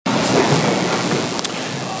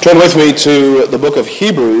Turn with me to the book of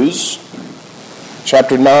Hebrews,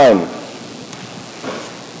 chapter 9.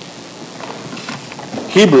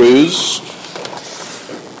 Hebrews,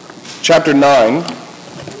 chapter 9.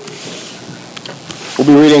 We'll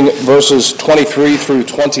be reading verses 23 through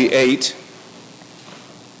 28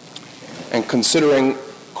 and considering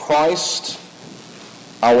Christ,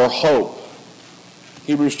 our hope.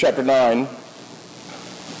 Hebrews chapter 9,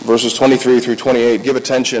 verses 23 through 28. Give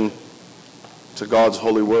attention to God's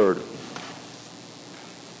holy word.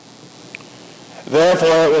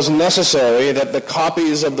 Therefore it was necessary that the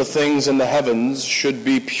copies of the things in the heavens should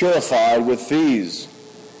be purified with these,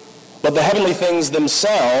 but the heavenly things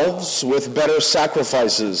themselves with better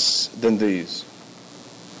sacrifices than these.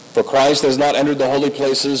 For Christ has not entered the holy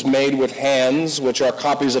places made with hands, which are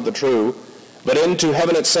copies of the true, but into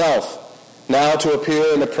heaven itself, now to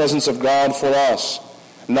appear in the presence of God for us.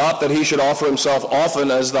 Not that he should offer himself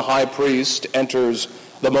often as the high priest enters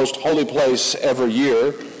the most holy place every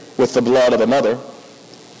year with the blood of another.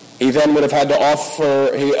 He then would have had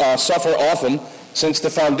to suffer often since the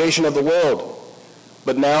foundation of the world.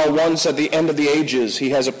 But now, once at the end of the ages,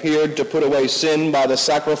 he has appeared to put away sin by the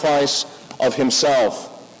sacrifice of himself.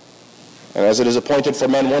 And as it is appointed for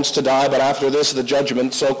men once to die, but after this the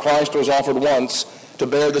judgment, so Christ was offered once to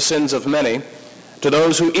bear the sins of many. To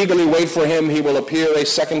those who eagerly wait for him, he will appear a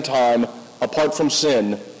second time, apart from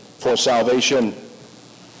sin, for salvation.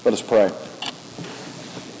 Let us pray.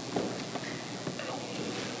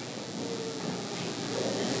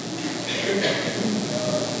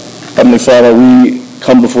 Heavenly Father, we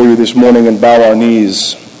come before you this morning and bow our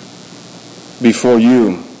knees before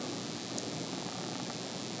you.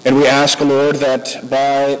 And we ask, Lord, that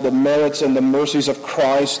by the merits and the mercies of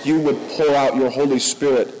Christ, you would pour out your Holy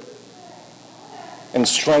Spirit and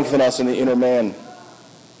strengthen us in the inner man,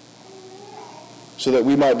 so that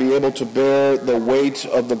we might be able to bear the weight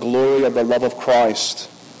of the glory of the love of Christ.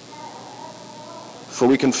 For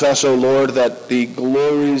we confess, O Lord, that the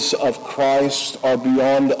glories of Christ are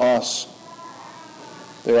beyond us.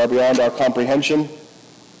 They are beyond our comprehension.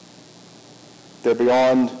 They're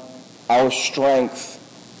beyond our strength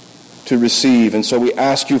to receive. And so we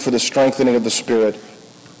ask you for the strengthening of the Spirit,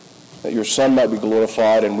 that your Son might be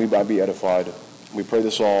glorified and we might be edified. We pray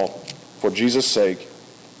this all for Jesus' sake.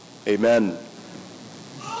 Amen.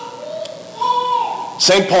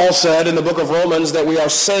 St. Paul said in the book of Romans that we are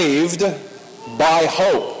saved by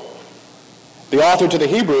hope. The author to the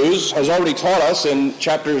Hebrews has already taught us in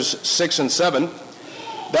chapters 6 and 7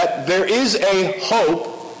 that there is a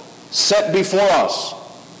hope set before us,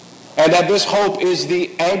 and that this hope is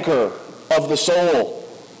the anchor of the soul.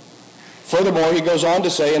 Furthermore, he goes on to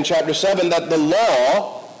say in chapter 7 that the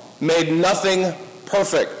law made nothing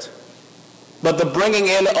perfect, but the bringing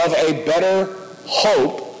in of a better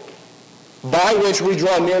hope by which we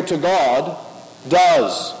draw near to God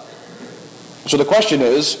does. So the question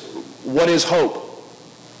is, what is hope?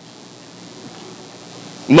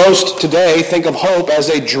 Most today think of hope as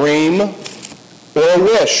a dream or a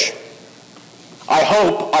wish. I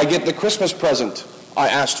hope I get the Christmas present I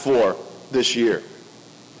asked for this year.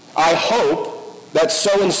 I hope that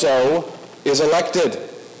so-and-so is elected.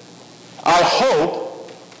 I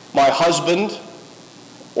hope my husband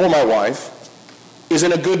or my wife is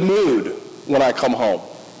in a good mood when I come home.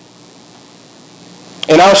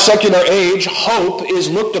 In our secular age, hope is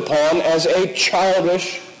looked upon as a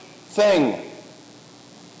childish thing.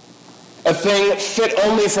 A thing fit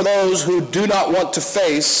only for those who do not want to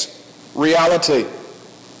face reality.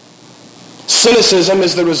 Cynicism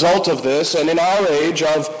is the result of this, and in our age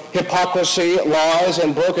of hypocrisy, lies,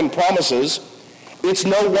 and broken promises, it's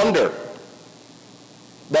no wonder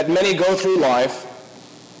that many go through life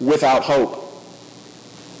without hope.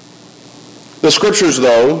 The Scriptures,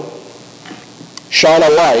 though, shine a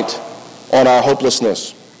light on our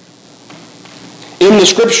hopelessness. In the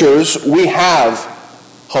Scriptures, we have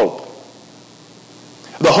hope.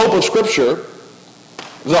 The hope of Scripture,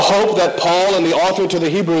 the hope that Paul and the author to the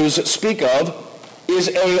Hebrews speak of, is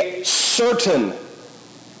a certain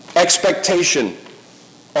expectation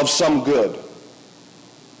of some good.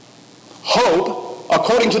 Hope,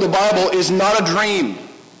 according to the Bible, is not a dream.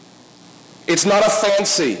 It's not a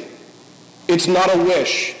fancy. It's not a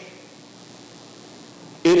wish.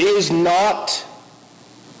 It is not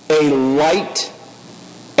a light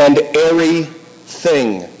and airy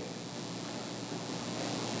thing.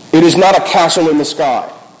 It is not a castle in the sky.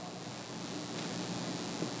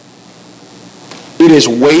 It is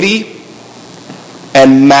weighty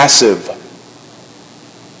and massive.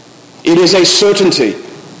 It is a certainty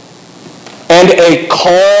and a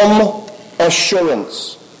calm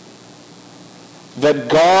assurance that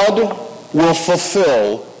God will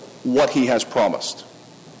fulfill what he has promised.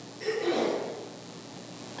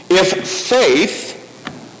 If faith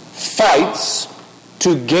fights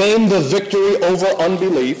to gain the victory over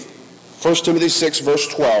unbelief, 1 Timothy 6, verse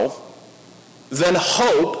 12, then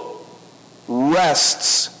hope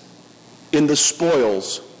rests in the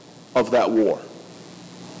spoils of that war.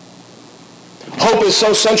 Hope is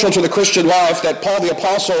so central to the Christian life that Paul the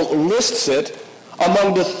Apostle lists it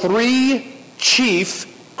among the three chief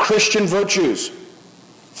Christian virtues: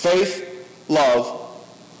 faith, love,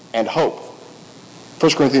 and hope.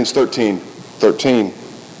 1 Corinthians 13:13.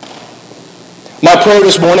 My prayer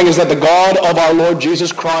this morning is that the God of our Lord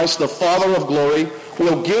Jesus Christ, the Father of glory,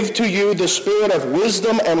 will give to you the spirit of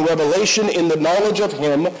wisdom and revelation in the knowledge of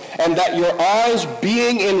him, and that your eyes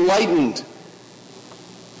being enlightened,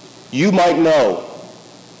 you might know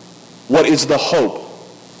what is the hope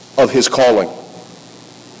of his calling.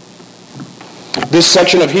 This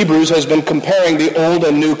section of Hebrews has been comparing the Old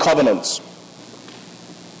and New Covenants.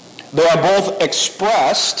 They are both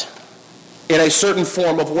expressed in a certain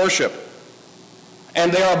form of worship,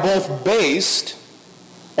 and they are both based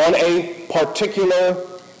on a particular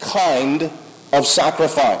kind of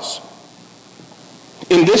sacrifice.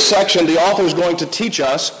 In this section, the author is going to teach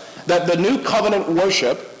us that the New Covenant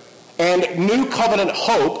worship and New Covenant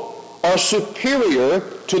hope are superior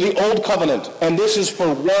to the Old Covenant, and this is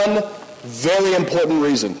for one very important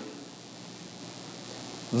reason.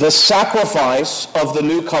 The sacrifice of the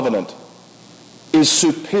New Covenant is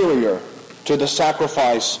superior to the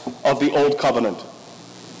sacrifice of the Old Covenant.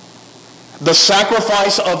 The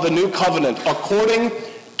sacrifice of the New Covenant, according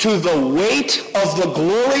to the weight of the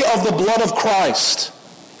glory of the blood of Christ,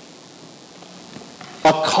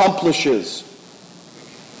 accomplishes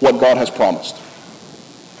what God has promised.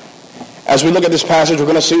 As we look at this passage, we're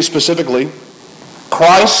going to see specifically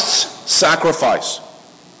Christ's sacrifice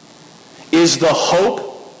is the hope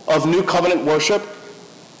of New Covenant worship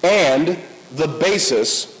and the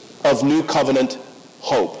basis of New Covenant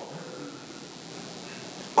hope.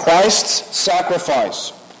 Christ's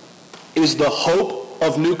sacrifice is the hope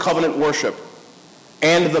of New Covenant worship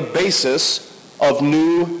and the basis of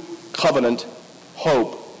New Covenant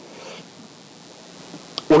hope.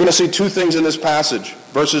 We're going to see two things in this passage.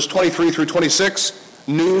 Verses 23 through 26,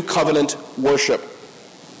 New Covenant worship.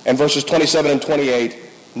 And verses 27 and 28,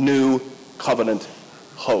 New Covenant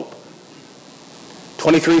hope.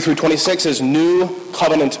 23 through 26 is New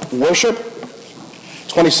Covenant worship.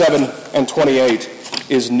 27 and 28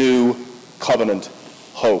 is New Covenant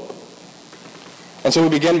hope. And so we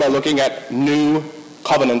begin by looking at New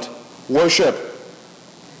Covenant worship.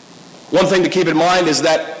 One thing to keep in mind is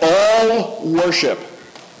that all worship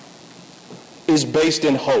is based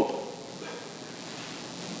in hope.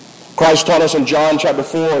 Christ taught us in John chapter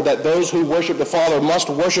 4 that those who worship the Father must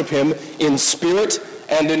worship him in spirit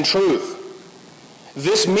and in truth.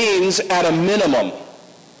 This means, at a minimum,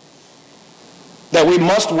 that we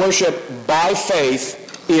must worship by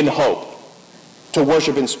faith in hope, to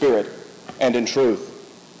worship in spirit and in truth.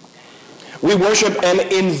 We worship an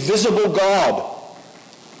invisible God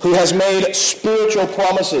who has made spiritual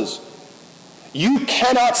promises. You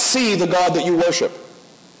cannot see the God that you worship,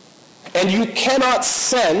 and you cannot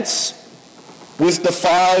sense with the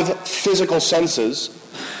five physical senses.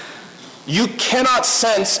 You cannot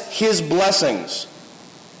sense his blessings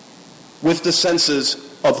with the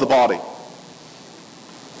senses of the body.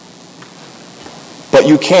 But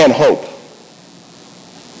you can hope.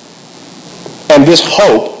 And this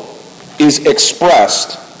hope is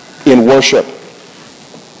expressed in worship.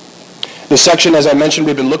 The section, as I mentioned,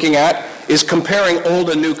 we've been looking at is comparing Old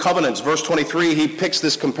and New Covenants. Verse 23, he picks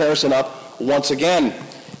this comparison up once again.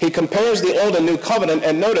 He compares the Old and New Covenant,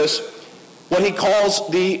 and notice what he calls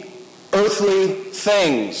the earthly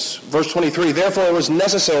things. Verse 23, therefore it was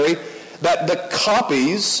necessary that the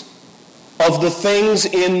copies of the things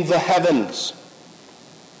in the heavens.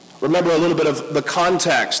 Remember a little bit of the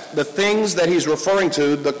context. The things that he's referring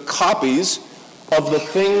to, the copies of the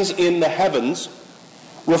things in the heavens,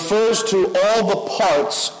 refers to all the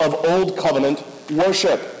parts of Old Covenant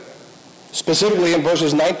worship. Specifically in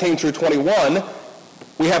verses 19 through 21,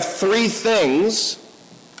 we have three things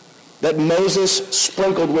that Moses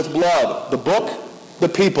sprinkled with blood: the book, the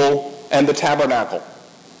people, and the tabernacle.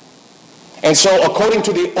 And so according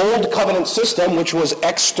to the Old Covenant system, which was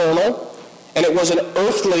external, and it was an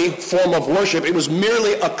earthly form of worship, it was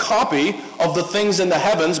merely a copy of the things in the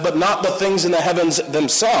heavens, but not the things in the heavens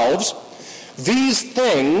themselves. These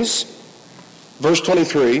things, verse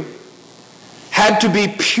 23, had to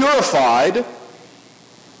be purified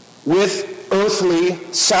with earthly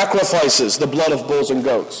sacrifices, the blood of bulls and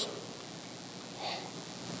goats.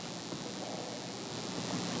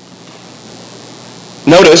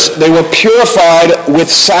 Notice, they were purified with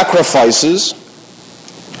sacrifices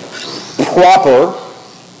proper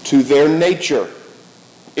to their nature.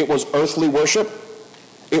 It was earthly worship.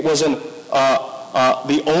 It was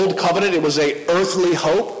the old covenant. It was an earthly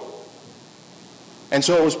hope. And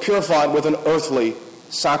so it was purified with an earthly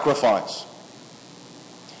sacrifice.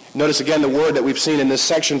 Notice again the word that we've seen in this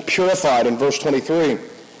section, purified, in verse 23.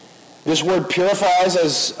 This word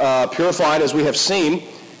purified, as we have seen,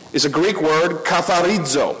 is a Greek word,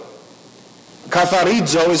 katharizo.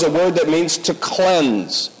 Katharizo is a word that means to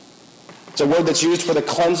cleanse. It's a word that's used for the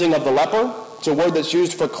cleansing of the leper. It's a word that's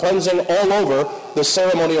used for cleansing all over the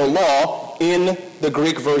ceremonial law in the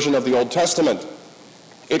Greek version of the Old Testament.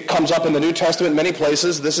 It comes up in the New Testament in many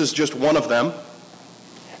places. This is just one of them.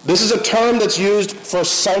 This is a term that's used for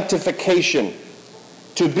sanctification.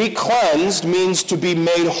 To be cleansed means to be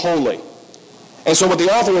made holy. And so what the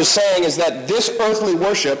author is saying is that this earthly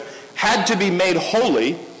worship had to be made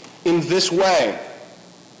holy in this way.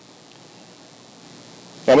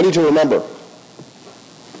 Now we need to remember,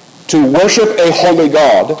 to worship a holy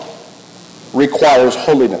God requires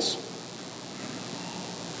holiness.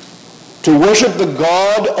 To worship the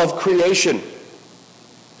God of creation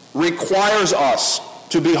requires us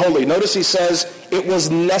to be holy. Notice he says it was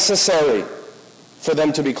necessary for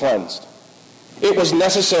them to be cleansed. It was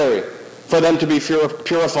necessary for them to be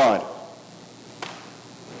purified.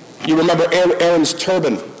 You remember Aaron's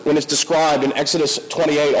turban when it's described in Exodus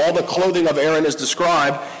 28. All the clothing of Aaron is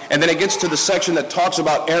described, and then it gets to the section that talks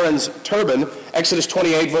about Aaron's turban, Exodus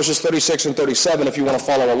 28, verses 36 and 37, if you want to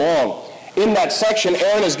follow along. In that section,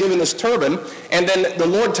 Aaron is given this turban, and then the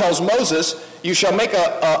Lord tells Moses, you shall make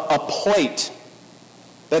a plate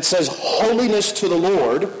that says holiness to the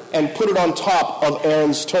Lord, and put it on top of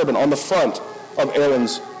Aaron's turban, on the front of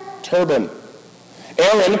Aaron's turban.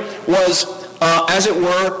 Aaron was, as it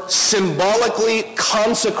were, symbolically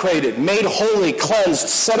consecrated, made holy, cleansed,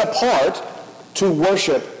 set apart to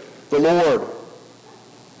worship the Lord.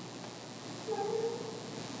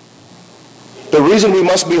 The reason we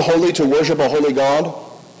must be holy to worship a holy God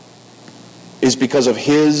is because of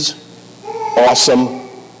his awesome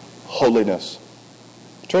holiness.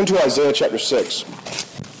 Turn to Isaiah chapter 6.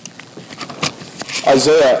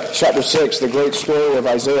 Isaiah chapter 6, the great story of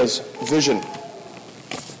Isaiah's vision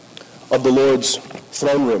of the Lord's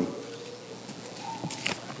throne room.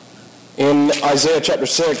 In Isaiah chapter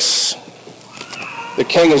 6, the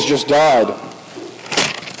king has just died.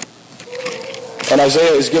 And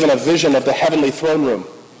Isaiah is given a vision of the heavenly throne room.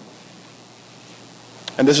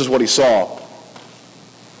 And this is what he saw.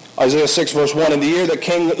 Isaiah 6 verse 1, in the year that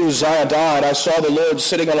King Uzziah died, I saw the Lord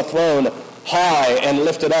sitting on a throne, high and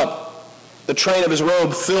lifted up. The train of his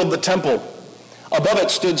robe filled the temple. Above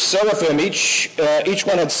it stood seraphim, each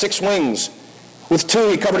one had 6 wings. With 2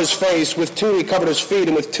 he covered his face, with 2 he covered his feet,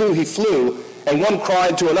 and with 2 he flew. And one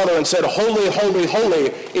cried to another and said, Holy, holy,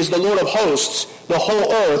 holy is the Lord of hosts. The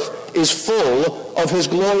whole earth is full of his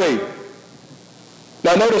glory.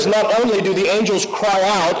 Now notice, not only do the angels cry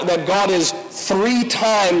out that God is 3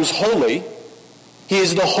 times holy, he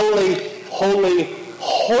is the holy, holy,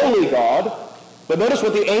 holy God, but notice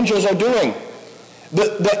what the angels are doing.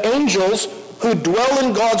 The angels who dwell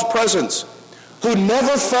in God's presence, who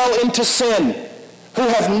never fell into sin, who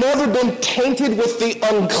have never been tainted with the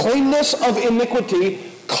uncleanness of iniquity,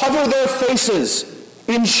 cover their faces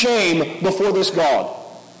in shame before this God.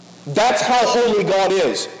 That's how holy God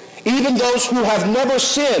is. Even those who have never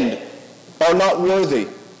sinned are not worthy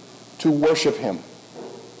to worship him.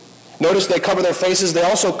 Notice they cover their faces. They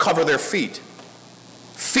also cover their feet.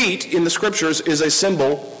 Feet in the scriptures is a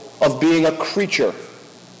symbol of being a creature.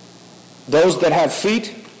 Those that have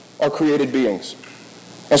feet are created beings.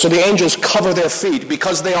 And so the angels cover their feet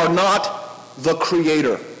because they are not the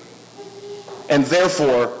creator. And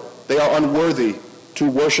therefore, they are unworthy to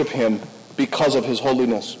worship him because of his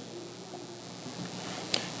holiness.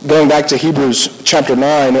 Going back to Hebrews chapter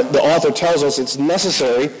 9, the author tells us it's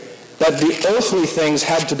necessary that the earthly things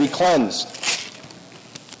had to be cleansed.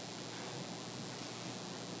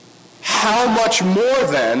 How much more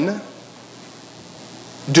then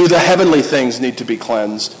do the heavenly things need to be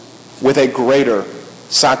cleansed with a greater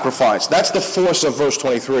sacrifice? That's the force of verse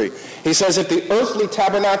 23. He says if the earthly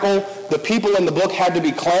tabernacle, the people in the book had to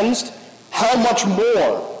be cleansed, how much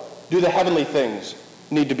more do the heavenly things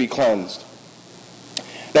need to be cleansed?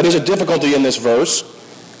 That is a difficulty in this verse.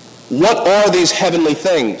 What are these heavenly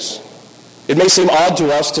things? It may seem odd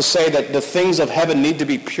to us to say that the things of heaven need to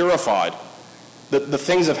be purified. The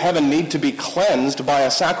things of heaven need to be cleansed by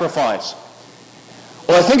a sacrifice.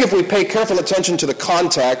 Well, I think if we pay careful attention to the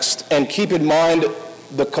context and keep in mind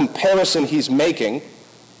the comparison he's making,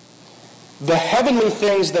 the heavenly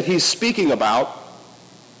things that he's speaking about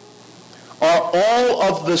are all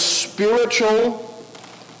of the spiritual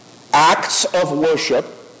acts of worship,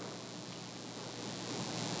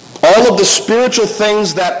 all of the spiritual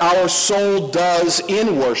things that our soul does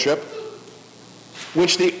in worship,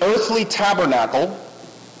 which the earthly tabernacle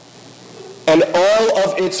and all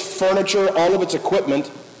of its furniture, all of its equipment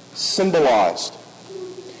symbolized.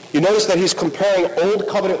 You notice that he's comparing old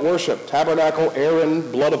covenant worship, tabernacle,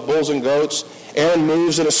 Aaron, blood of bulls and goats. Aaron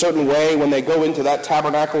moves in a certain way when they go into that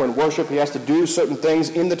tabernacle and worship. He has to do certain things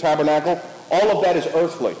in the tabernacle. All of that is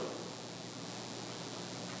earthly.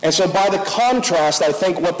 And so by the contrast, I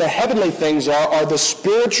think what the heavenly things are the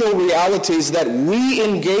spiritual realities that we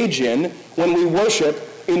engage in when we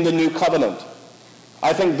worship in the new covenant.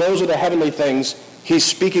 I think those are the heavenly things he's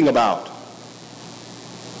speaking about.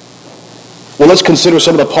 Well, let's consider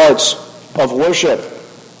some of the parts of worship.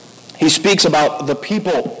 He speaks about the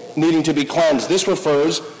people needing to be cleansed. This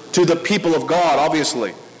refers to the people of God,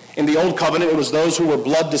 obviously. In the Old Covenant, it was those who were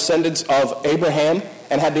blood descendants of Abraham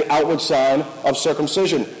and had the outward sign of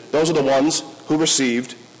circumcision. Those are the ones who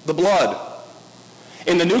received the blood.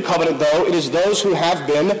 In the New Covenant, though, it is those who have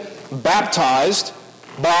been baptized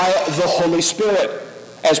by the Holy Spirit.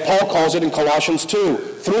 As Paul calls it in Colossians 2,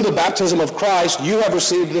 through the baptism of Christ, you have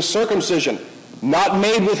received the circumcision, not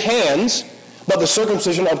made with hands, but the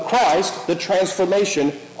circumcision of Christ, the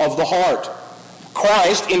transformation of the heart.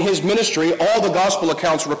 Christ, in his ministry, all the gospel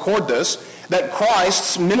accounts record this, that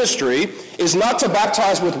Christ's ministry is not to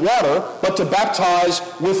baptize with water, but to baptize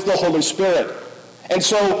with the Holy Spirit. And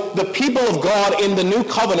so the people of God in the new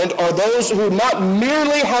covenant are those who not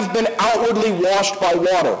merely have been outwardly washed by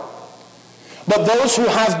water, but those who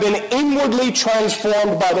have been inwardly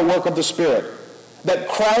transformed by the work of the Spirit, that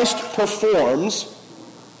Christ performs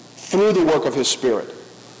through the work of his Spirit.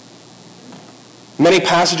 Many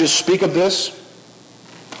passages speak of this,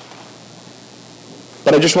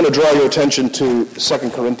 but I just want to draw your attention to 2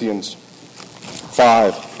 Corinthians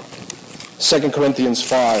 5. 2 Corinthians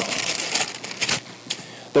 5.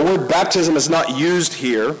 The word baptism is not used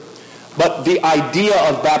here, but the idea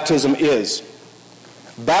of baptism is.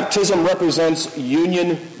 Baptism represents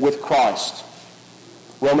union with Christ.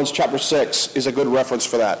 Romans chapter 6 is a good reference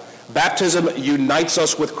for that. Baptism unites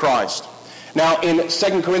us with Christ. Now in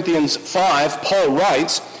 2 Corinthians 5, Paul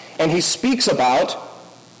writes, and he speaks about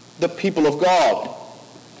the people of God.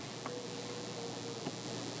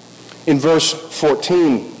 In verse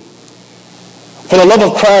 14, for the love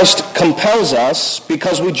of Christ compels us,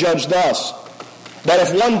 because we judge thus, that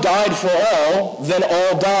if one died for all, then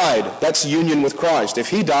all died. That's union with Christ. If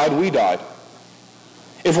he died, we died.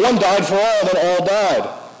 If one died for all, then all died.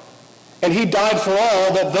 And he died for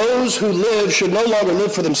all, that those who live should no longer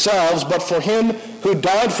live for themselves, but for him who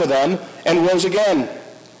died for them and rose again.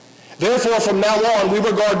 Therefore, from now on, we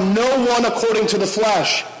regard no one according to the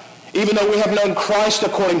flesh, even though we have known Christ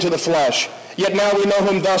according to the flesh. Yet now we know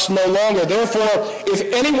him thus no longer. Therefore, if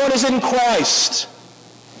anyone is in Christ,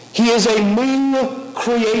 he is a new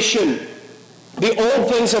creation. The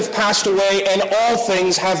old things have passed away, and all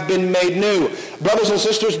things have been made new. Brothers and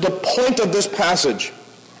sisters, the point of this passage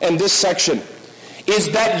and this section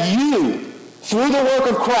is that you, through the work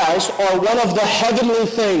of Christ, are one of the heavenly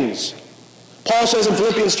things. Paul says in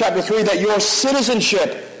Philippians chapter 3 that your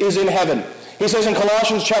citizenship is in heaven. He says in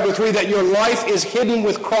Colossians chapter 3 that your life is hidden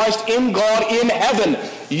with Christ in God in heaven.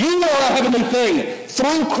 You are a heavenly thing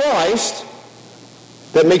through Christ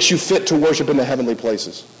that makes you fit to worship in the heavenly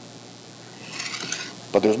places.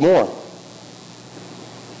 But there's more.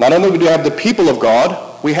 Not only do we have the people of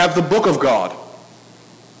God, we have the book of God.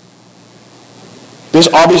 This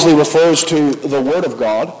obviously refers to the Word of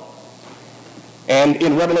God. And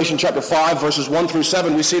in Revelation chapter 5, verses 1 through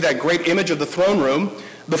 7, we see that great image of the throne room.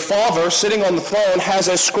 The Father sitting on the throne has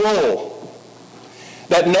a scroll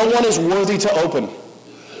that no one is worthy to open.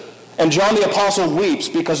 And John the Apostle weeps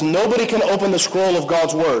because nobody can open the scroll of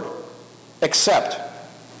God's Word except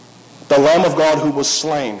the Lamb of God who was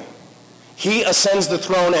slain. He ascends the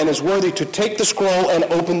throne and is worthy to take the scroll and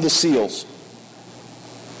open the seals.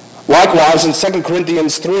 Likewise, in 2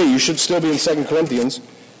 Corinthians 3, you should still be in 2 Corinthians,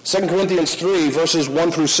 2 Corinthians 3, verses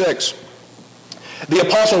 1 through 6. The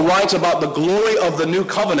apostle writes about the glory of the new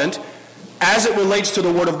covenant as it relates to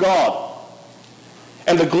the Word of God.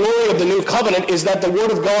 And the glory of the new covenant is that the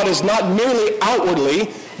Word of God is not merely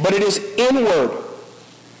outwardly, but it is inward.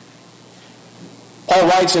 Paul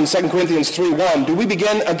writes in 2 Corinthians 3:1, do we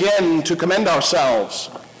begin again to commend ourselves?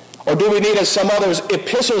 Or do we need, as some others,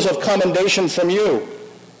 epistles of commendation from you?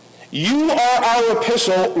 You are our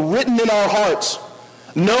epistle written in our hearts,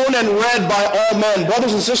 known and read by all men.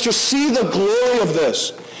 Brothers and sisters, see the glory of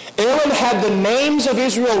this. Aaron had the names of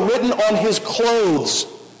Israel written on his clothes.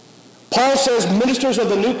 Paul says ministers of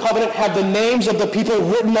the new covenant have the names of the people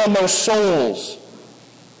written on their souls.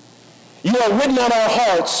 You are written on our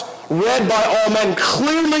hearts, read by all men.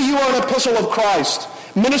 Clearly you are an epistle of Christ,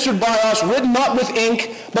 ministered by us, written not with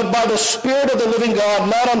ink, but by the Spirit of the living God,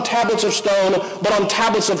 not on tablets of stone, but on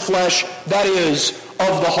tablets of flesh, that is,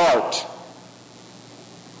 of the heart.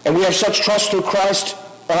 And we have such trust through Christ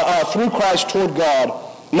toward God.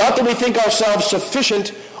 Not that we think ourselves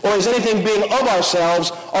sufficient, or as anything being of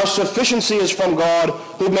ourselves. Our sufficiency is from God,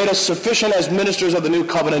 who made us sufficient as ministers of the new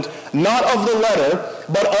covenant, not of the letter,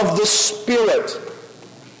 but of the Spirit.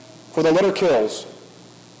 For the letter kills,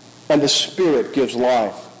 and the Spirit gives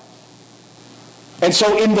life. And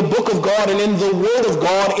so in the book of God and in the Word of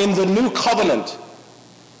God, in the new covenant,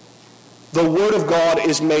 the Word of God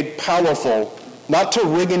is made powerful, not to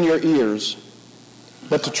ring in your ears,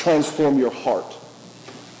 but to transform your heart.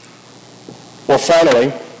 Well,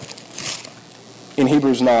 finally, in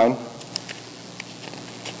Hebrews 9,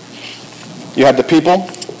 you have the people,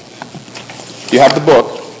 you have the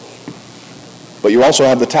book, but you also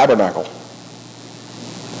have the tabernacle.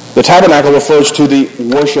 The tabernacle refers to the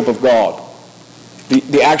worship of God,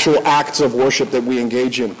 the actual acts of worship that we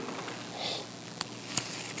engage in.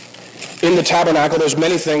 In the tabernacle, there's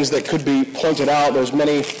many things that could be pointed out. There's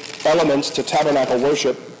many elements to tabernacle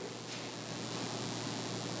worship.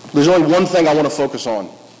 There's only one thing I want to focus on,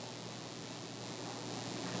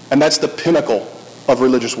 and that's the pinnacle of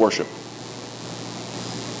religious worship.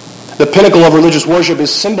 The pinnacle of religious worship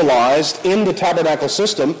is symbolized in the tabernacle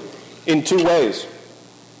system in two ways.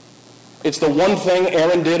 It's the one thing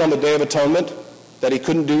Aaron did on the Day of Atonement that he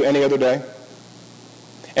couldn't do any other day.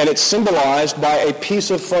 And it's symbolized by a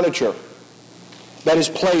piece of furniture that is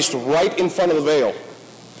placed right in front of the veil.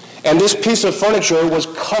 And this piece of furniture was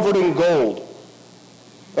covered in gold.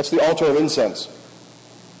 That's the altar of incense.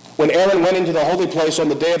 When Aaron went into the holy place on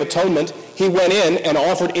the Day of Atonement, he went in and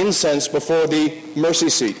offered incense before the mercy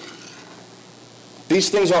seat. These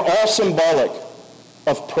things are all symbolic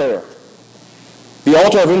of prayer. The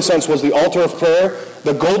altar of incense was the altar of prayer.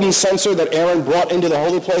 The golden censer that Aaron brought into the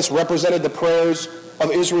holy place represented the prayers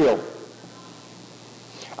of Israel.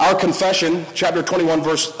 Our confession, chapter 21,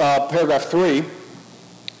 paragraph 3,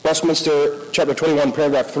 Westminster chapter 21,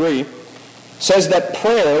 paragraph 3, says that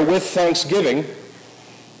prayer with thanksgiving,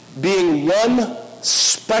 being one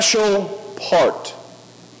special part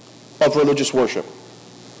of religious worship.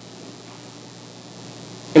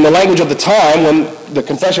 In the language of the time when the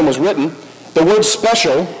confession was written, the word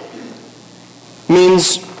special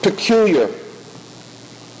means peculiar,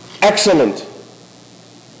 excellent,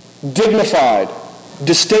 dignified,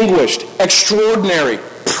 distinguished, extraordinary,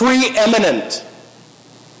 preeminent.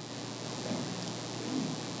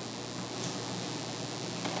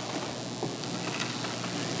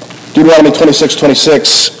 Deuteronomy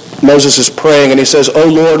 26:26, Moses is praying and he says, "O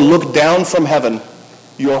Lord, look down from heaven,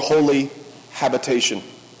 your holy habitation."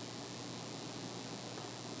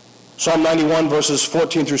 Psalm 91, verses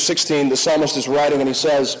 14 through 16, the psalmist is writing and he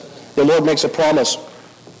says, the Lord makes a promise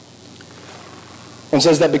and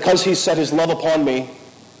says that because he set his love upon me,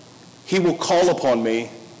 he will call upon me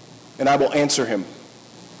and I will answer him.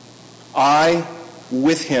 I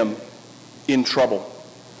with him in trouble.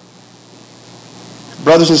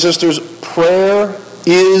 Brothers and sisters, prayer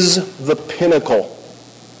is the pinnacle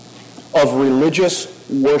of religious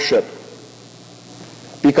worship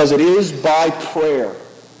because it is by prayer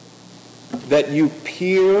that you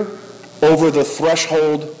peer over the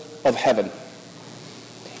threshold of heaven.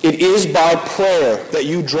 It is by prayer that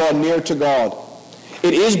you draw near to God.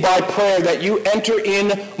 It is by prayer that you enter in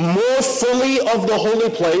more fully of the holy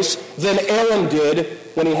place than Aaron did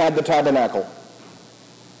when he had the tabernacle.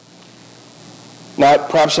 Now,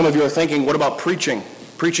 perhaps some of you are thinking, what about preaching?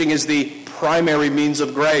 Preaching is the primary means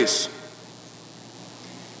of grace.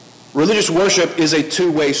 Religious worship is a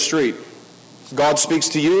two-way street. God speaks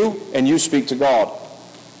to you, and you speak to God.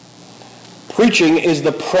 Preaching is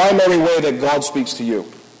the primary way that God speaks to you.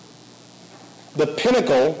 The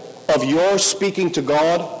pinnacle of your speaking to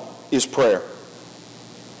God is prayer.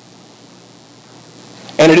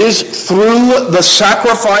 And it is through the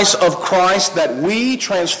sacrifice of Christ that we,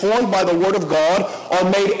 transformed by the Word of God, are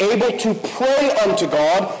made able to pray unto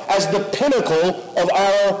God as the pinnacle of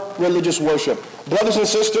our religious worship. Brothers and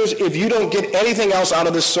sisters, if you don't get anything else out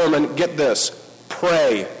of this sermon, get this.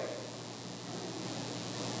 Pray.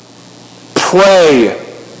 Pray.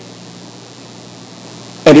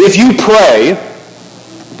 And if you pray,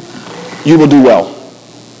 you will do well.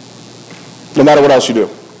 No matter what else you do.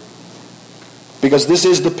 Because this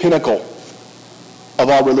is the pinnacle of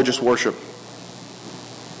our religious worship.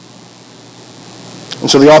 And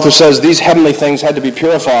so the author says these heavenly things had to be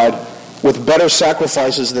purified with better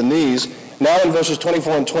sacrifices than these. Now in verses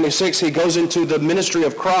 24 and 26, he goes into the ministry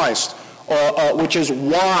of Christ, which is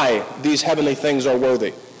why these heavenly things are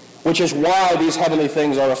worthy, which is why these heavenly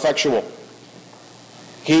things are effectual.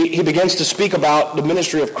 He begins to speak about the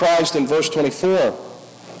ministry of Christ in verse 24.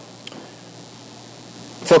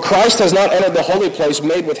 For Christ has not entered the holy place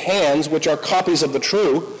made with hands, which are copies of the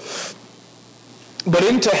true, but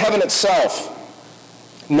into heaven itself,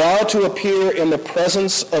 now to appear in the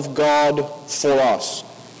presence of God for us.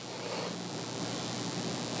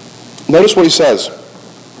 Notice what he says.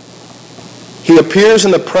 He appears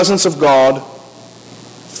in the presence of God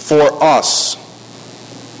for us.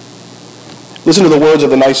 Listen to the words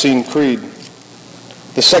of the Nicene Creed.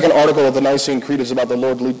 The second article of the Nicene Creed is about the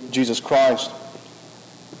Lord Jesus Christ.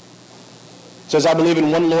 It says, I believe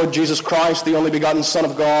in one Lord Jesus Christ, the only begotten Son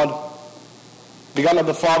of God, begotten of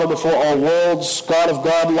the Father before all worlds, God of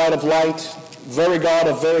God, light of light, very God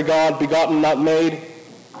of very God, begotten, not made,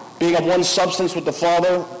 being of one substance with the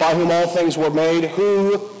Father, by whom all things were made,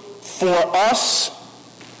 who for us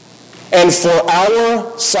and for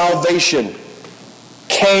our salvation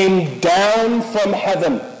came down from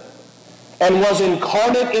heaven and was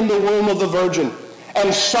incarnate in the womb of the Virgin,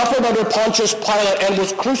 and suffered under Pontius Pilate, and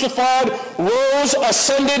was crucified, rose,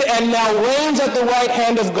 ascended, and now reigns at the right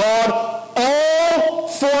hand of God, all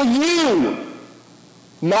for you,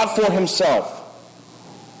 not for himself.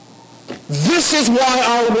 This is why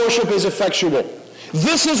our worship is effectual.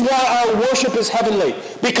 This is why our worship is heavenly,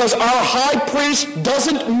 because our high priest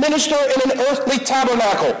doesn't minister in an earthly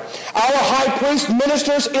tabernacle. Our high priest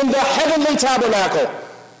ministers in the heavenly tabernacle.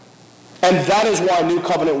 And that is why New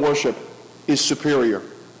Covenant worship is superior.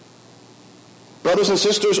 Brothers and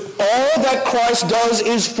sisters, all that Christ does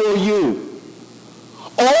is for you.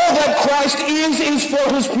 All that Christ is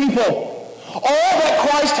for his people. All that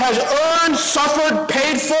Christ has earned, suffered,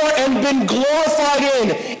 paid for, and been glorified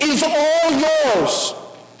in is all yours.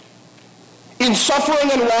 In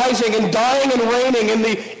suffering and rising, in dying and reigning, in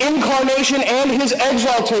the incarnation and his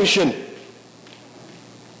exaltation.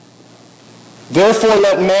 Therefore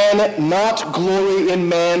let man not glory in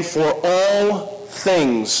man, for all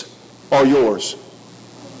things are yours.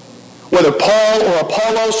 Whether Paul or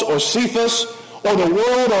Apollos or Cephas, or the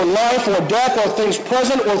world or life or death or things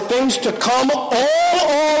present or things to come, all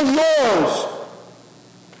are yours.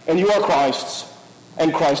 And you are Christ's,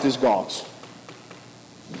 and Christ is God's.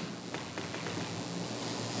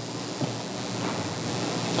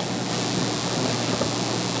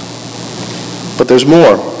 But there's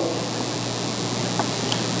more.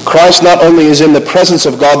 Christ not only is in the presence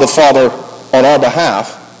of God the Father on our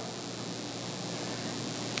behalf,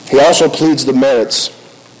 he also pleads the merits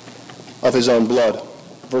of his own blood.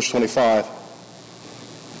 Verse 25.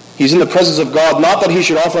 He's in the presence of God, not that he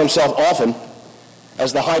should offer himself often,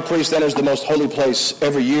 as the high priest enters the most holy place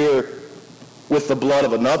every year with the blood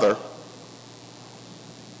of another.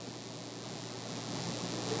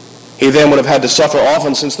 He then would have had to suffer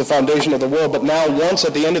often since the foundation of the world, but now once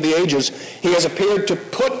at the end of the ages, he has appeared to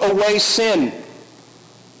put away sin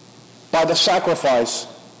by the sacrifice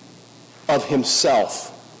of himself.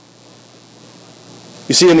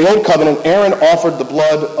 You see, in the Old Covenant, Aaron offered the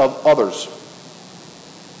blood of others.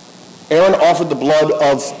 Aaron offered the blood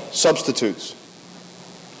of substitutes.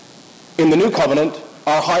 In the New Covenant,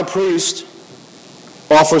 our high priest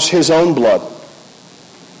offers his own blood.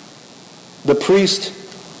 The priest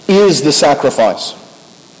is the sacrifice.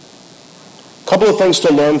 A couple of things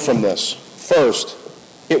to learn from this. First,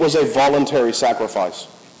 it was a voluntary sacrifice.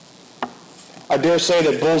 I dare say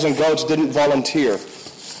that bulls and goats didn't volunteer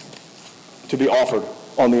to be offered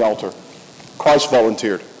on the altar. Christ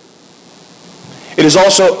volunteered. It is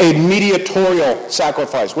also a mediatorial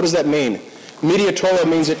sacrifice. What does that mean? Mediatorial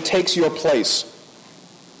means it takes your place.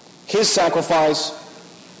 His sacrifice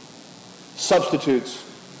substitutes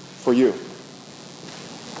for you.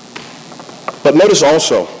 But notice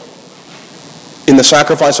also, in the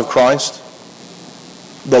sacrifice of Christ,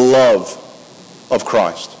 the love of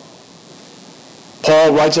Christ.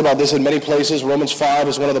 Paul writes about this in many places. Romans 5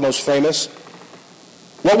 is one of the most famous.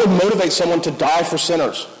 What would motivate someone to die for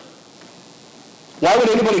sinners? Why would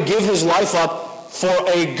anybody give his life up for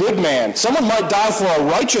a good man? Someone might die for a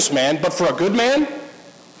righteous man, but for a good man?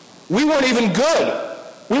 We weren't even good.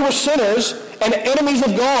 We were sinners and enemies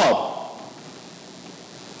of God.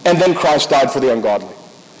 And then Christ died for the ungodly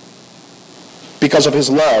because of his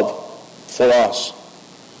love for us.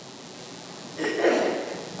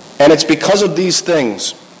 And it's because of these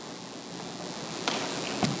things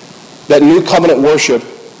that New Covenant worship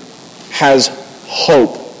has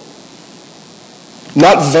hope.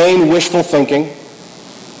 Not vain, wishful thinking.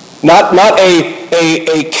 Not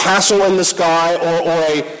a castle in the sky or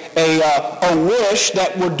a wish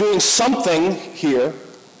that we're doing something here,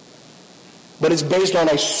 but it's based on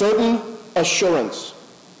a certain assurance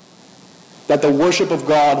that the worship of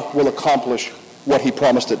God will accomplish what he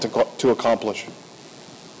promised it to accomplish.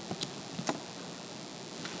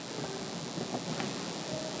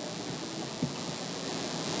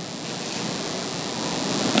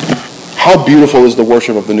 How beautiful is the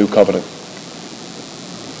worship of the new covenant?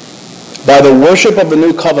 By the worship of the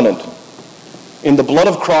new covenant, in the blood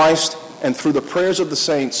of Christ and through the prayers of the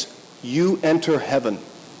saints, you enter heaven.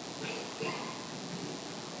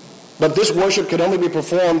 But this worship can only be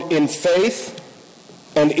performed in faith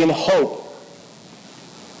and in hope.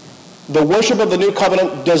 The worship of the new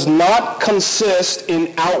covenant does not consist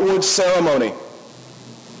in outward ceremony,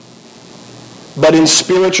 but in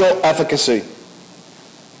spiritual efficacy.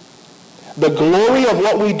 The glory of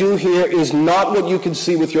what we do here is not what you can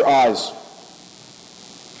see with your eyes.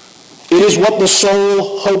 It is what the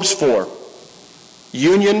soul hopes for: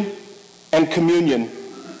 union and communion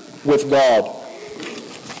with God.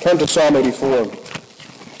 Turn to Psalm 84,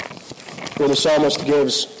 where the psalmist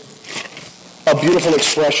gives a beautiful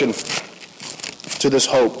expression to this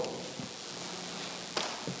hope.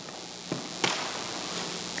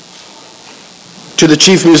 To the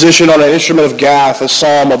chief musician on an instrument of Gath, a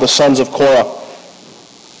psalm of the sons of Korah.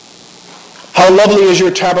 How lovely is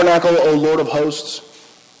your tabernacle, O Lord of hosts!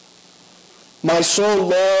 My soul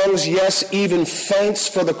longs, yes, even faints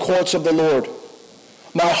for the courts of the Lord.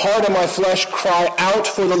 My heart and my flesh cry out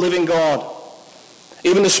for the living God.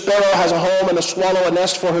 Even the sparrow has a home and the swallow a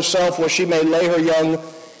nest for herself where she may lay her young.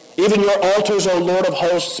 Even your altars, O Lord of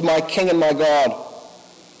hosts, my King and my God.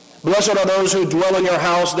 Blessed are those who dwell in your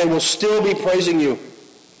house. They will still be praising you.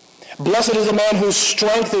 Blessed is the man whose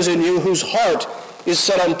strength is in you, whose heart is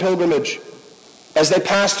set on pilgrimage. As they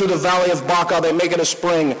pass through the valley of Baca, they make it a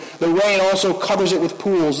spring. The rain also covers it with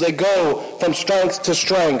pools. They go from strength to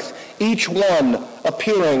strength, each one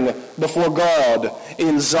appearing before God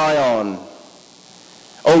in Zion.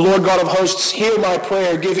 O Lord God of hosts, hear my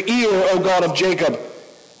prayer. Give ear, O God of Jacob.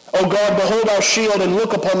 O God, behold our shield and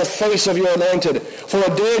look upon the face of your anointed. For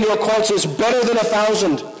a day in your courts is better than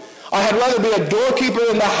 1,000. I had rather be a doorkeeper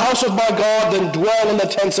in the house of my God than dwell in the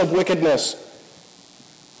tents of wickedness.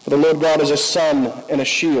 For the Lord God is a sun and a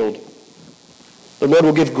shield. The Lord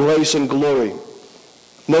will give grace and glory.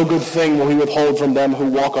 No good thing will he withhold from them who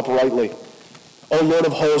walk uprightly. O Lord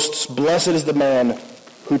of hosts, blessed is the man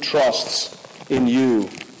who trusts in you.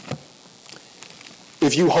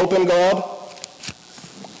 If you hope in God,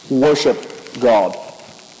 worship God.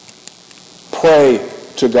 Pray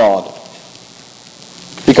to God.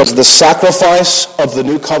 Because the sacrifice of the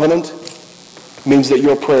new covenant means that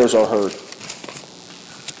your prayers are heard.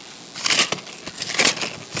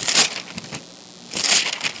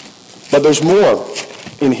 But there's more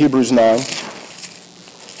in Hebrews 9.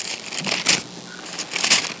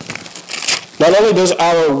 Not only does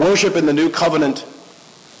our worship in the new covenant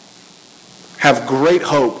have great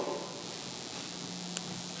hope,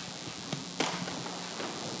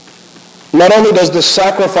 not only does the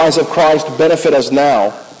sacrifice of Christ benefit us now,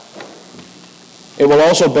 it will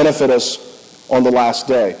also benefit us on the last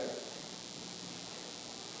day.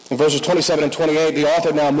 In verses 27 and 28, the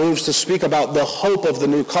author now moves to speak about the hope of the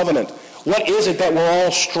new covenant. What is it that we're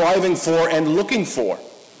all striving for and looking for?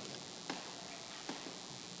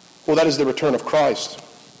 Well, that is the return of Christ.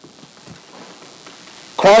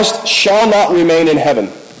 Christ shall not remain in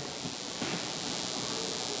heaven.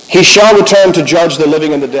 He shall return to judge the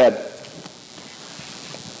living and the dead.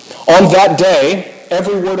 On that day,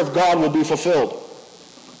 every word of God will be fulfilled.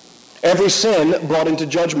 Every sin brought into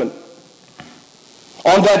judgment.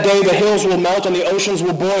 On that day, the hills will melt and the oceans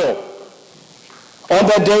will boil. On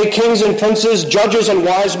that day, kings and princes, judges and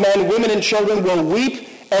wise men, women and children will weep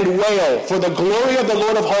and wail, for the glory of the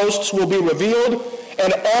Lord of hosts will be revealed,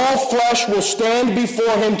 and all flesh will stand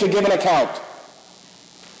before him to give an account.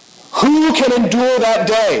 Who can endure that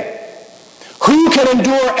day? Who can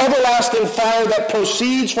endure everlasting fire that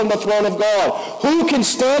proceeds from the throne of God? Who can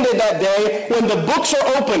stand in that day when the books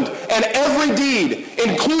are opened and every deed,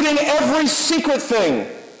 including every secret thing,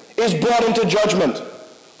 is brought into judgment?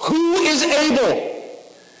 Who is able?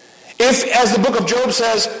 If, as the book of Job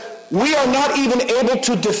says, we are not even able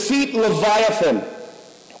to defeat Leviathan,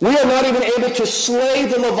 we are not even able to slay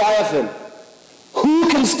the Leviathan, who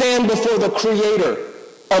can stand before the creator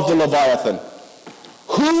of the Leviathan?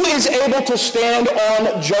 Who is able to stand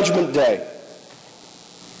on Judgment Day?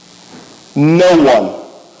 No one,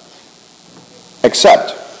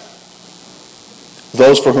 except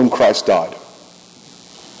those for whom Christ died.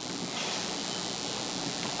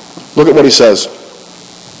 Look at what he says.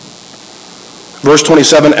 Verse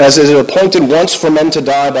 27, as it is appointed once for men to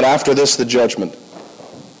die, but after this the judgment.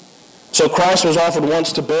 So Christ was offered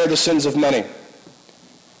once to bear the sins of many.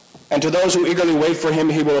 And to those who eagerly wait for him,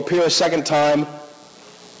 he will appear a second time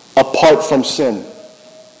apart from sin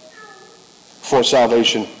for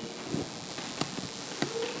salvation.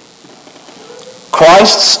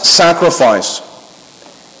 Christ's sacrifice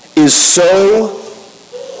is so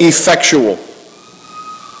effectual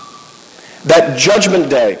that Judgment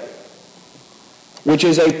Day, which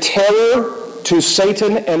is a terror to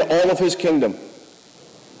Satan and all of his kingdom,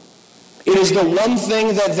 it is the one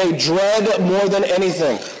thing that they dread more than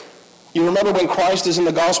anything. You remember when Christ is in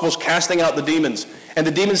the Gospels casting out the demons, and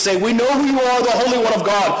the demons say, we know who you are, the Holy One of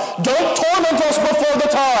God. Don't torment us before the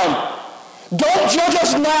time. Don't judge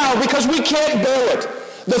us now because we can't bear it.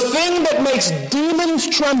 The thing that makes demons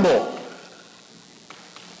tremble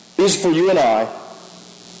is for you and I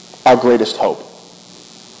our greatest hope,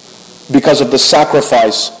 because of the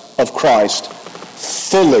sacrifice of Christ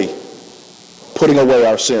fully putting away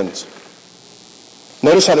our sins.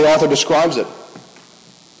 Notice how the author describes it.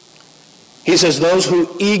 He says, those who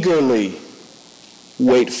eagerly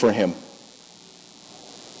wait for him.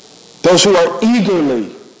 Those who are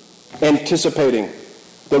eagerly anticipating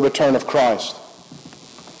the return of Christ.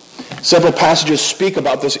 Several passages speak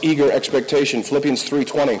about this eager expectation. Philippians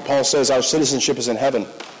 3:20, Paul says, our citizenship is in heaven,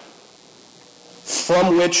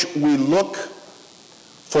 from which we look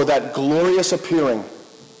for that glorious appearing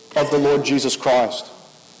of the Lord Jesus Christ.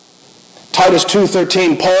 Titus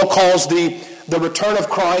 2:13, Paul calls the return of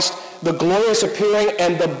Christ the glorious appearing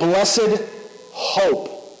and the blessed hope.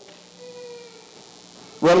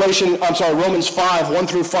 Romans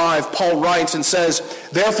 5:1-5, Paul writes and says,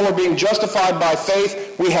 therefore, being justified by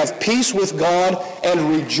faith, we have peace with God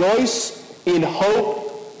and rejoice in hope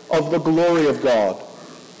of the glory of God.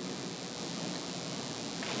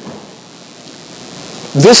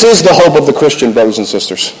 This is the hope of the Christian, brothers and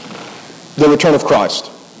sisters. The return of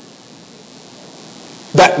Christ.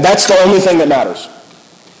 That's the only thing that matters.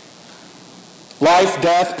 Life,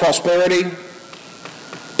 death, prosperity,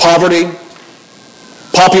 poverty,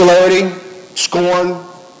 popularity, scorn.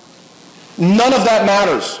 None of that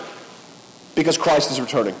matters because Christ is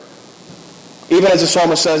returning. Even as the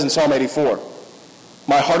psalmist says in Psalm 84,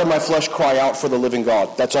 my heart and my flesh cry out for the living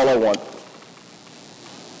God. That's all I want.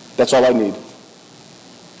 That's all I need.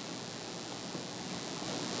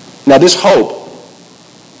 Now, this hope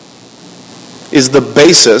is the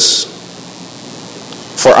basis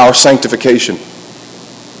for our sanctification.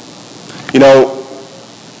 You know,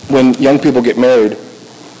 when young people get married,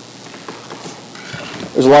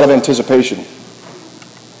 there's a lot of anticipation.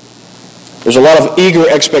 There's a lot of eager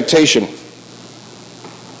expectation.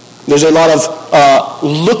 There's a lot of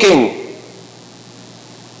looking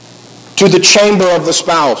to the chamber of the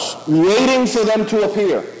spouse, waiting for them to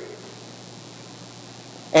appear.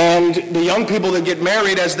 And the young people that get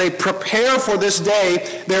married, as they prepare for this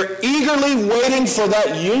day, they're eagerly waiting for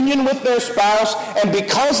that union with their spouse, and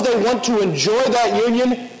because they want to enjoy that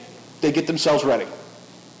union, they get themselves ready.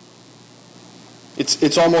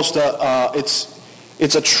 It's almost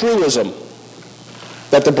it's a truism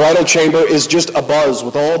that the bridal chamber is just abuzz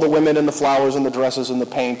with all the women and the flowers and the dresses and the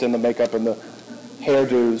paint and the makeup and the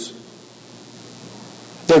hairdos.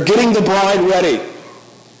 They're getting the bride ready.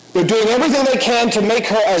 They're doing everything they can to make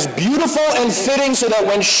her as beautiful and fitting so that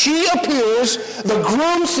when she appears, the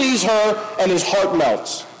groom sees her and his heart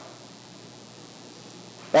melts.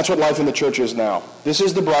 That's what life in the church is now. This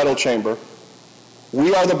is the bridal chamber.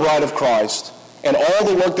 We are the bride of Christ. And all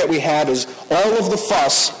the work that we have is all of the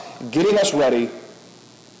fuss getting us ready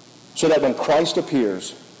so that when Christ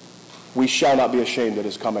appears, we shall not be ashamed at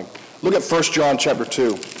his coming. Look at 1 John chapter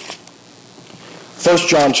 2. 1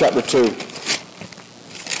 John chapter 2.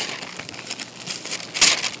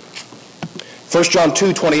 1 John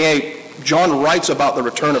 2:28, John writes about the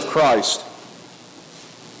return of Christ.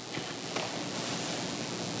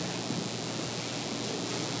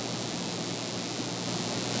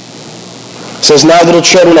 It says, now little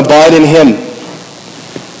children, abide in him,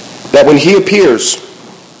 that when he appears,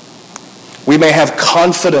 we may have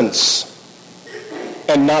confidence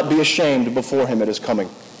and not be ashamed before him at his coming.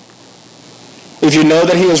 If you know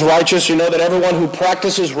that he is righteous, you know that everyone who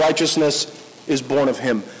practices righteousness is born of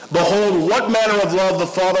him. Behold, what manner of love the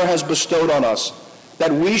Father has bestowed on us,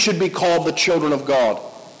 that we should be called the children of God.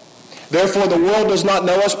 Therefore the world does not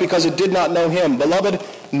know us because it did not know him. Beloved,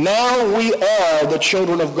 now we are the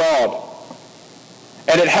children of God.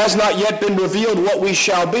 And it has not yet been revealed what we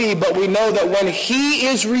shall be, but we know that when he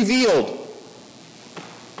is revealed,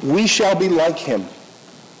 we shall be like him.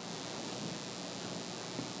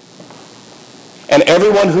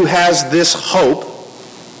 everyone who has this hope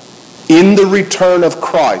in the return of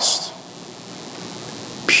Christ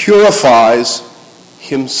purifies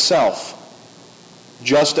himself,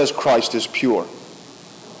 just as Christ is pure.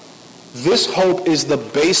 This hope is the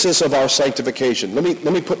basis of our sanctification. Let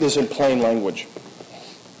me put this in plain language.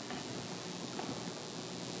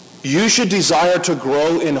 You should desire to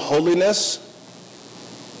grow in holiness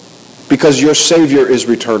because your Savior is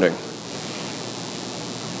returning.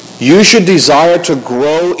 You should desire to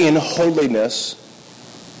grow in holiness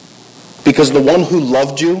because the one who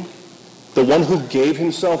loved you, the one who gave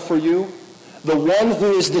himself for you, the one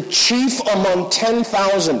who is the chief among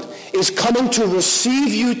 10,000 is coming to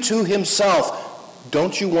receive you to himself.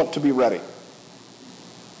 Don't you want to be ready?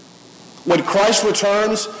 When Christ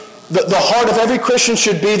returns, the heart of every Christian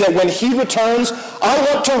should be that when he returns, I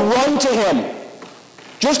want to run to him.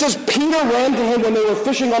 Just as Peter ran to him when they were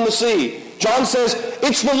fishing on the sea. John says,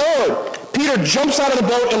 it's the Lord. Peter jumps out of the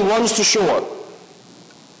boat and runs to shore.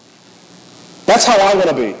 That's how I want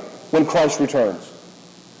to be when Christ returns.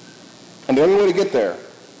 And the only way to get there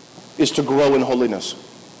is to grow in holiness.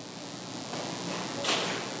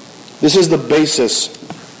 This is the basis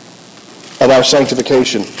of our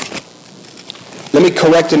sanctification. Let me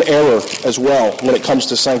correct an error as well when it comes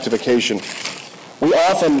to sanctification. We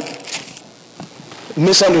often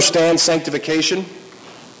misunderstand sanctification,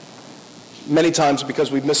 many times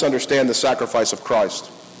because we misunderstand the sacrifice of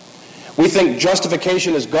Christ. We think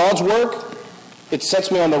justification is God's work. It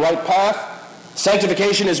sets me on the right path.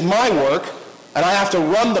 Sanctification is my work, and I have to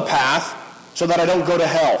run the path so that I don't go to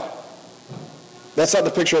hell. That's not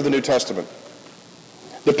the picture of the New Testament.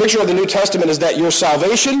 The picture of the New Testament is that your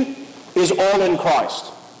salvation is all in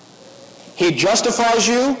Christ. He justifies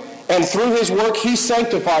you, and through his work, he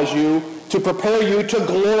sanctifies you to prepare you to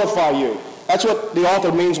glorify you. That's what the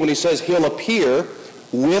author means when he says he'll appear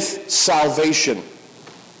with salvation.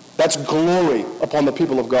 That's glory upon the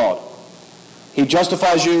people of God. He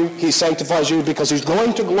justifies you, he sanctifies you because he's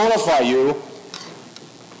going to glorify you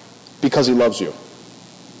because he loves you.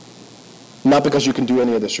 Not because you can do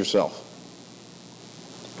any of this yourself.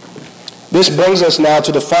 This brings us now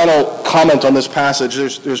to the final comment on this passage.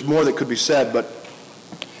 There's more that could be said, but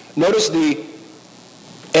notice the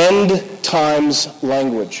end times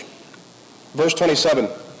language. Verse 26.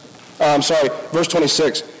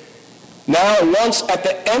 Now once at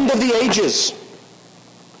the end of the ages,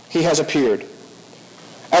 he has appeared.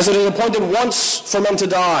 As it is appointed once for men to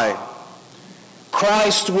die,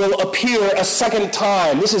 Christ will appear a second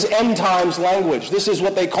time. This is end times language. This is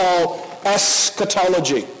what they call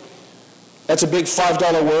eschatology. That's a big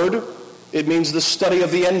 $5 word. It means the study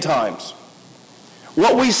of the end times.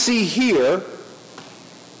 What we see here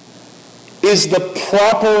is the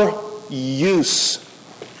proper use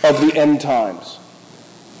of the end times.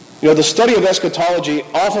 You know, the study of eschatology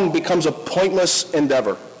often becomes a pointless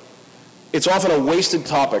endeavor. It's often a wasted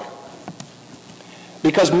topic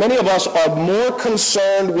because many of us are more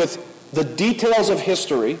concerned with the details of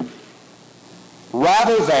history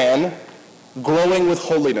rather than growing with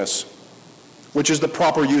holiness, which is the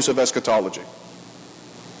proper use of eschatology.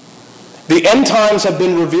 The end times have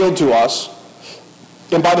been revealed to us,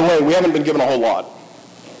 and by the way, we haven't been given a whole lot.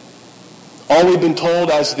 All we've been told,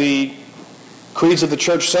 as the creeds of the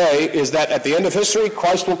church say, is that at the end of history,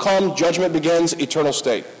 Christ will come, judgment begins, eternal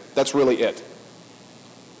state. That's really it.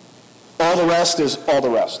 All the rest is all the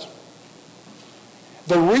rest.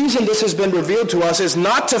 The reason this has been revealed to us is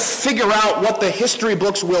not to figure out what the history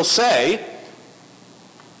books will say.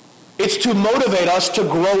 It's to motivate us to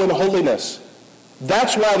grow in holiness.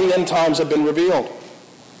 That's why the end times have been revealed.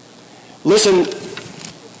 Listen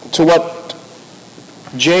to what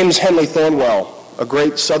James Henley Thornwell, a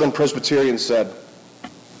great Southern Presbyterian, said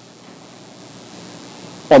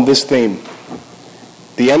on this theme.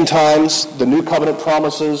 The end times, the new covenant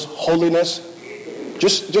promises, holiness.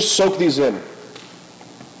 Just soak these in.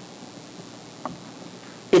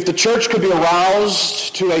 If the church could be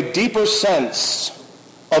aroused to a deeper sense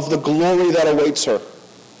of the glory that awaits her,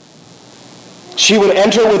 she would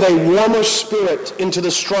enter with a warmer spirit into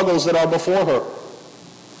the struggles that are before her.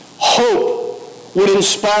 Hope would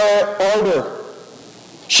inspire ardor.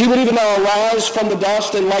 She would even now arise from the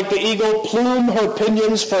dust and, like the eagle, plume her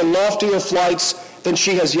pinions for loftier flights than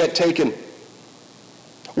she has yet taken.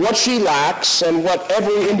 What she lacks, and what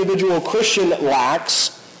every individual Christian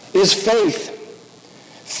lacks, is faith.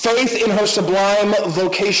 Faith in her sublime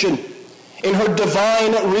vocation, in her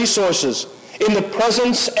divine resources, in the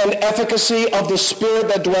presence and efficacy of the Spirit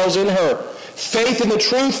that dwells in her. Faith in the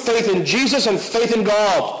truth, faith in Jesus, and faith in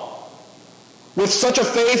God. With such a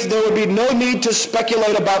faith, there would be no need to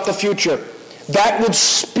speculate about the future. that would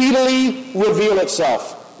speedily reveal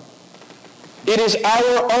itself. It is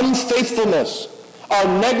our unfaithfulness, our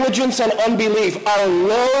negligence and unbelief, our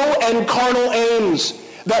low and carnal aims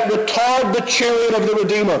that retard the chariot of the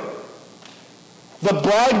Redeemer. The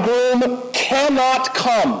bridegroom cannot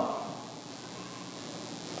come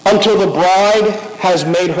until the bride has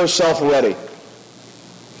made herself ready.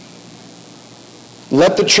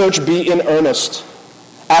 Let the church be in earnest,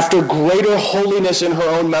 after greater holiness in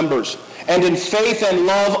her own members, and in faith and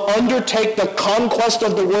love undertake the conquest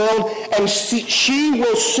of the world, and she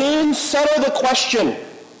will soon settle the question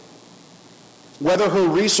whether her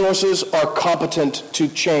resources are competent to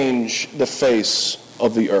change the face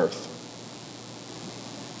of the earth.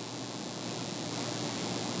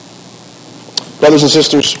 Brothers and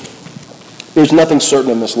sisters, there's nothing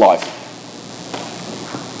certain in this life.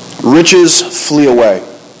 Riches flee away.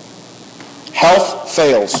 Health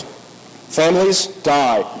fails. Families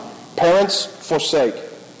die. Parents forsake.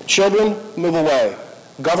 Children move away.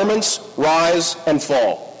 Governments rise and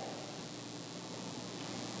fall.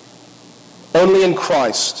 Only in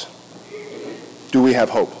Christ do we have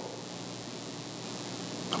hope.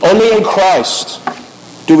 Only in Christ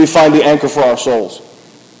do we find the anchor for our souls.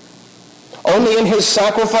 Only in his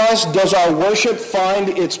sacrifice does our worship find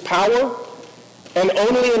its power, and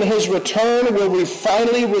only in his return will we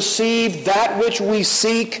finally receive that which we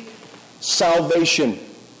seek, salvation.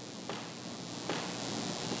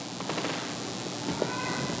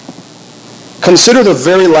 Consider the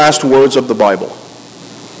very last words of the Bible.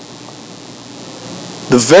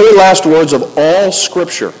 The very last words of all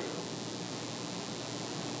Scripture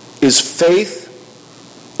is faith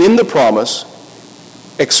in the promise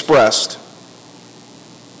expressed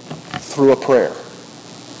through a prayer.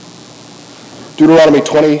 Deuteronomy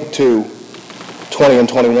 22, 20 and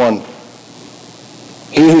 21.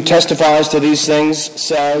 He who testifies to these things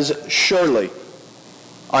says, surely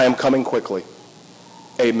I am coming quickly.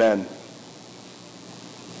 Amen.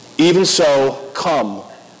 Even so, come,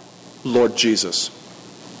 Lord Jesus.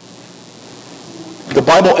 The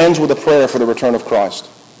Bible ends with a prayer for the return of Christ.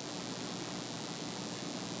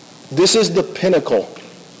 This is the pinnacle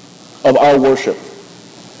of our worship,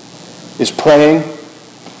 is praying,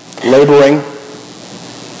 laboring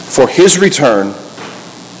for his return,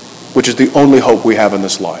 which is the only hope we have in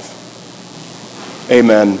this life.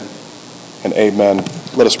 Amen and amen.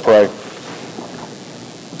 Let us pray.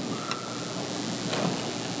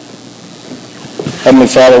 Heavenly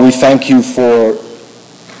Father, we thank you for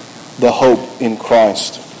the hope in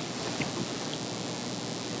Christ.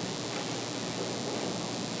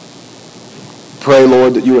 Pray,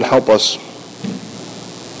 Lord, that you would help us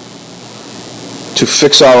to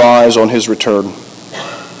fix our eyes on his return.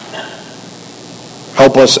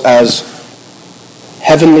 Help us as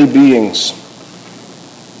heavenly beings,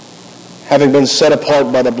 having been set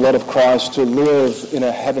apart by the blood of Christ, to live in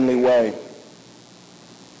a heavenly way,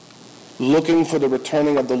 looking for the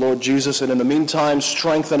returning of the Lord Jesus, and in the meantime,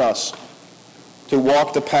 strengthen us to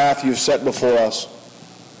walk the path you've set before us,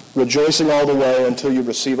 rejoicing all the way until you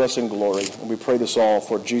receive us in glory. And we pray this all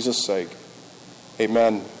for Jesus' sake.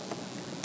 Amen.